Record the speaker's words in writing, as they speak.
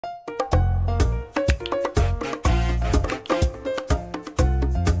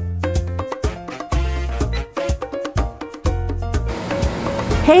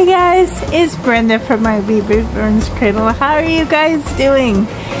Hey guys, it's Brenda from my Reborns Cradle. How are you guys doing?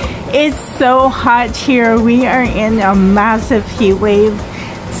 It's so hot here. We are in a massive heat wave,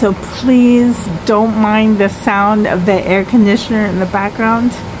 so please don't mind the sound of the air conditioner in the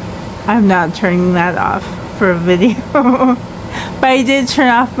background. I'm not turning that off for a video. But I did turn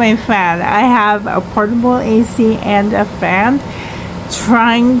off my fan. I have a portable AC and a fan,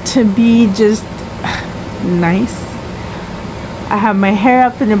 trying to be just nice. I have my hair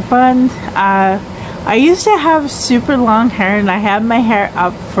up in a bun. I used to have super long hair, and I had my hair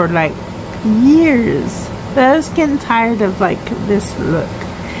up for like years, but I was getting tired of like this look,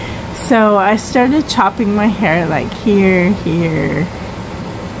 so I started chopping my hair like here.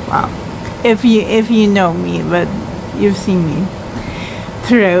 Wow, if you know me, but you've seen me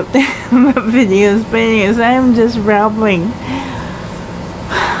throughout the videos. But anyways, I'm just rambling.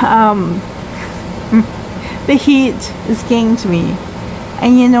 The heat is getting to me,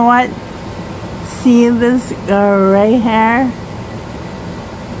 and you know what? See this gray hair?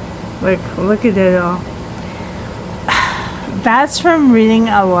 Look at it all. That's from reading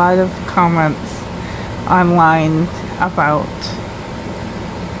a lot of comments online about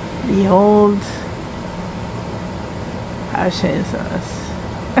the old, how should I say this?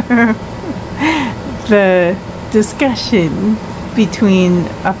 The discussion between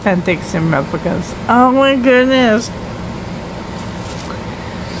authentics and replicas. Oh my goodness.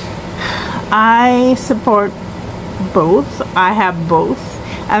 I support both. I have both.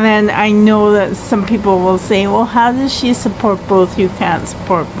 And then I know that some people will say, well, how does she support both? You can't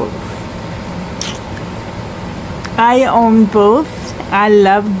support both. I own both. I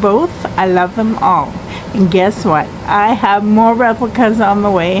love both. I love them all. And guess what? I have more replicas on the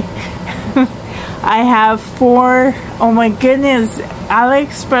way. I have 4. Oh my goodness,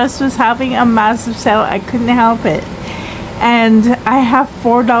 AliExpress was having a massive sale. I couldn't help it. And I have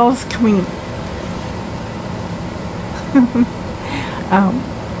 4 dolls coming.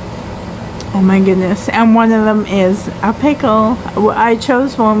 Oh my goodness. And one of them is a pickle. I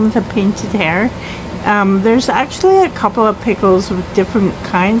chose one with a painted hair. There's actually a couple of pickles with different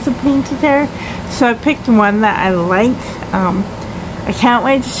kinds of painted hair, so I picked one that I like. I can't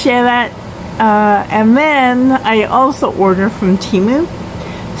wait to share that. And then I also order from Temu.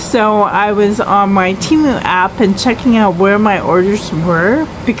 So I was on my Temu app and checking out where my orders were,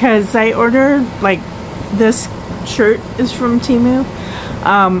 because I ordered, like, this shirt is from Temu.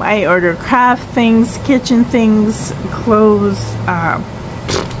 I order craft things, kitchen things, clothes,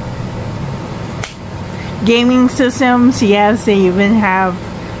 gaming systems. Yes, they even have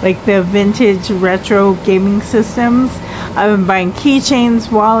like the vintage retro gaming systems. I've been buying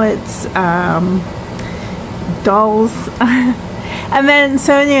keychains, wallets, dolls. And then,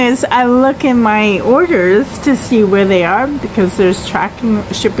 so anyways, I look in my orders to see where they are, because there's tracking,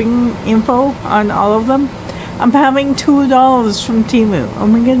 shipping info on all of them. I'm having $2 from Temu. Oh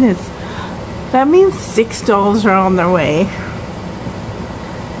my goodness. That means $6 are on their way.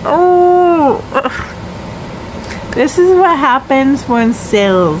 Oh! This is what happens when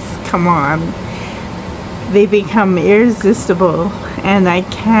sales come on. They become irresistible, and I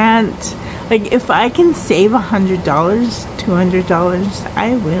can't, like, if I can save $100, $200,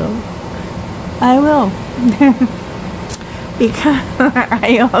 I will. Because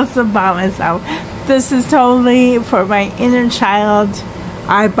I also bought myself, this is totally for my inner child,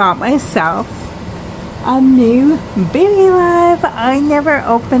 I bought myself a new Baby Live. I never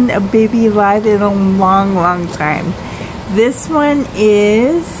opened a Baby Live in a long time. This one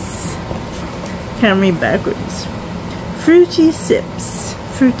is, can't read backwards, Fruity Sips.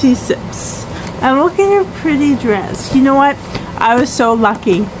 And look at her pretty dress. You know what? I was so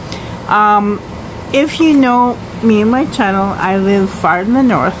lucky. If you know me and my channel, I live far in the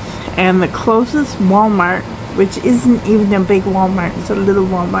north, and the closest Walmart, which isn't even a big Walmart, it's a little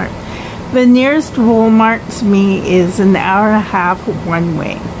Walmart. The nearest Walmart to me is an hour and a half one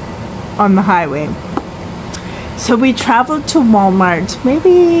way on the highway. So we traveled to Walmart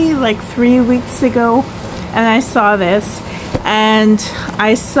maybe like 3 weeks ago, and I saw this, and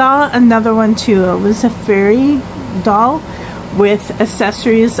I saw another one too. It was a fairy doll with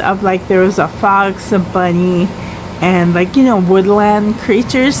accessories of, like, there was a fox, a bunny, and, like, you know, woodland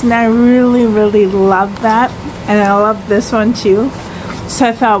creatures, and I really love that. And I love this one too. So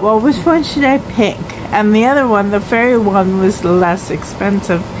I thought, well, which one should I pick? And the other one, the fairy one, was less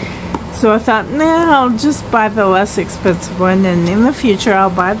expensive. So I thought, nah, I'll just buy the less expensive one, and in the future I'll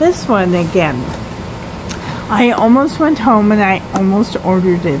buy this one again. I almost went home and I almost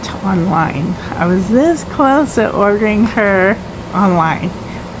ordered it online. I was this close to ordering her online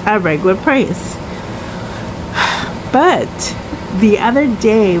at regular price. But the other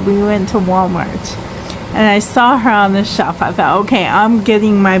day we went to Walmart and I saw her on the shelf. I thought, okay, I'm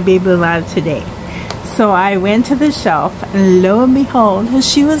getting my baby lab today. So I went to the shelf and lo and behold,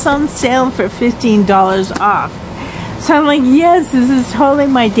 she was on sale for $15 off. So I'm like, yes, this is totally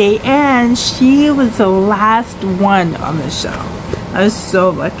my day. And she was the last one on the shelf. I was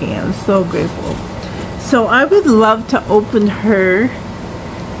so lucky. I was so grateful. So I would love to open her.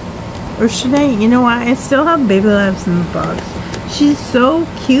 Or should I? You know what? I still have baby labs in the box. She's so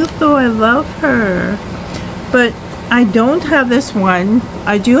cute though. I love her. But I don't have this one.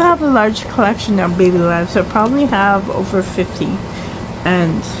 I do have a large collection of baby labs. I probably have over 50.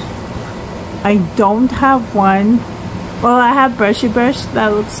 And I don't have one. Well, I have Brushy Brush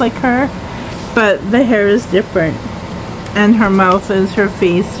that looks like her. But the hair is different. And her mouth is, her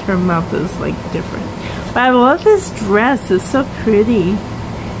face, her mouth is like different. But I love this dress. It's so pretty.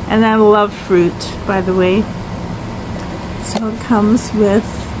 And I love fruit, by the way. So it comes with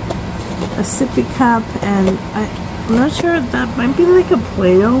a sippy cup, and I'm not sure if that might be like a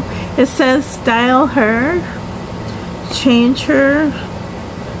Play-Doh. It says style her, change her.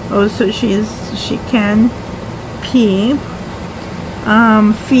 Oh, so she can pee,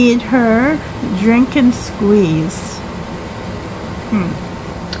 feed her, drink and squeeze.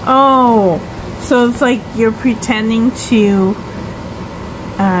 Oh, so it's like you're pretending to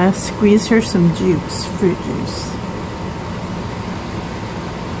squeeze her some juice, fruit juice.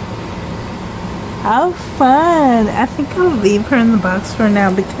 How fun! I think I'll leave her in the box for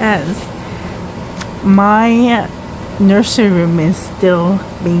now because my nursery room is still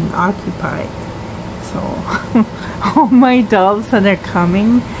being occupied. So all my dolls that are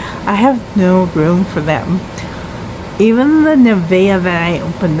coming, I have no room for them. Even the Nevea that I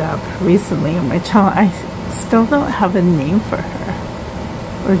opened up recently on my channel, I still don't have a name for her.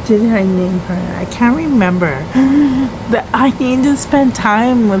 Or did I name her? I can't remember. But I need to spend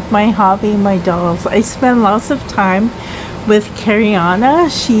time with my hobby, my dolls. I spend lots of time with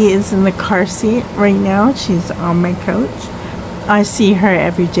Cariana. She is in the car seat right now. She's on my couch. I see her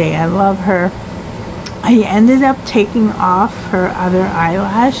every day. I love her. I ended up taking off her other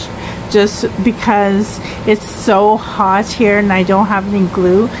eyelash just because it's so hot here and I don't have any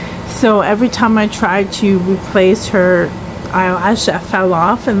glue. So every time I try to replace her eyelash that fell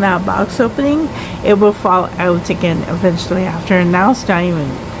off in that box opening, it will fall out again eventually after, and now it's not even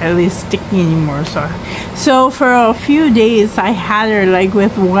at least sticky anymore. So for a few days I had her like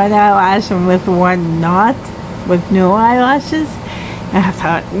with one eyelash and with one not, with no eyelashes, and I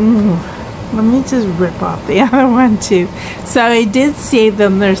thought, let me just rip off the other one too. So I did save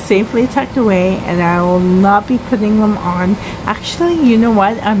them. They're safely tucked away and I will not be putting them on. Actually, you know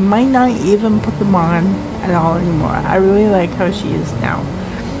what? I might not even put them on at all anymore. I really like how she is now.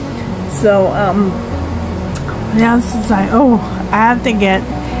 So, what else is I have to get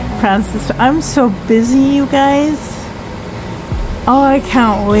Francis. I'm so busy, you guys. Oh, I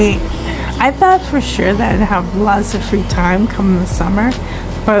can't wait. I thought for sure that I'd have lots of free time come the summer.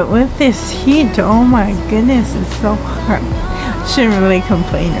 But with this heat, oh my goodness, it's so hot. Shouldn't really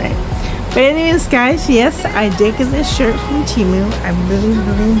complain, right? But anyways, guys, yes, I did get this shirt from Temu. I really,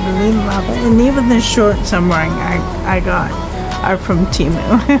 really, really love it. And even the shorts I'm wearing, I got are from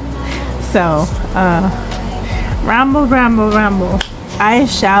Temu. So, ramble, ramble, ramble. I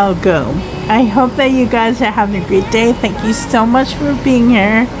shall go. I hope that you guys are having a great day. Thank you so much for being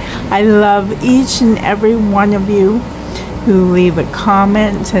here. I love each and every one of you who leave a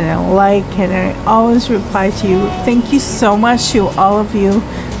comment and a like, and I always reply to you. Thank you so much to all of you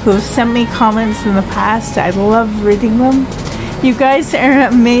who have sent me comments in the past. I love reading them. You guys are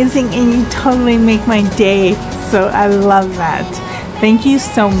amazing and you totally make my day, so I love that. Thank you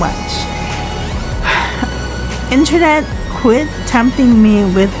so much. Internet, quit tempting me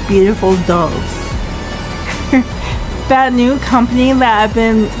with beautiful dolls. That new company that I've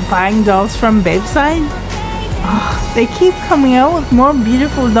been buying dolls from, Babeside, they keep coming out with more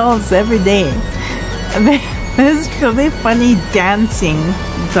beautiful dolls every day. There's this really funny dancing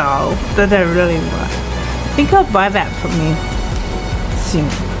doll that I really want. I think I'll buy that for me soon.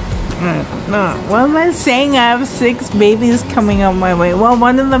 No, what am I saying? I have 6 babies coming on my way. Well,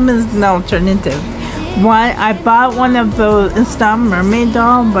 one of them is an alternative. I bought one of those. It's not a mermaid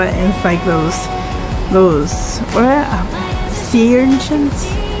doll, but it's like those what sea urchins?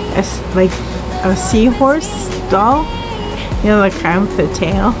 It's like a seahorse doll, you know, the kind with the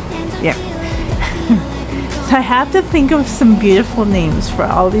tail. Yeah. So I have to think of some beautiful names for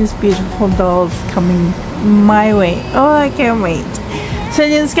all these beautiful dolls coming my way. Oh, I can't wait. So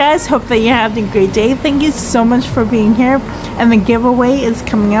anyways, guys, hope that you had a great day. Thank you so much for being here. And the giveaway is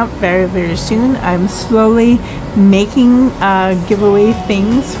coming up very, very soon. I'm slowly making giveaway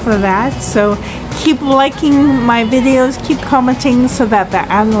things for that. So keep liking my videos, keep commenting so that the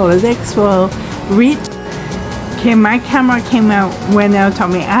analytics will reach. Okay, my camera came out when they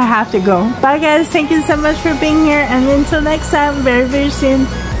told me I have to go. Bye guys, thank you so much for being here, and until next time, very, very soon.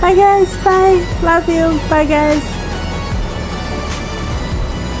 Bye guys, bye, love you, bye guys.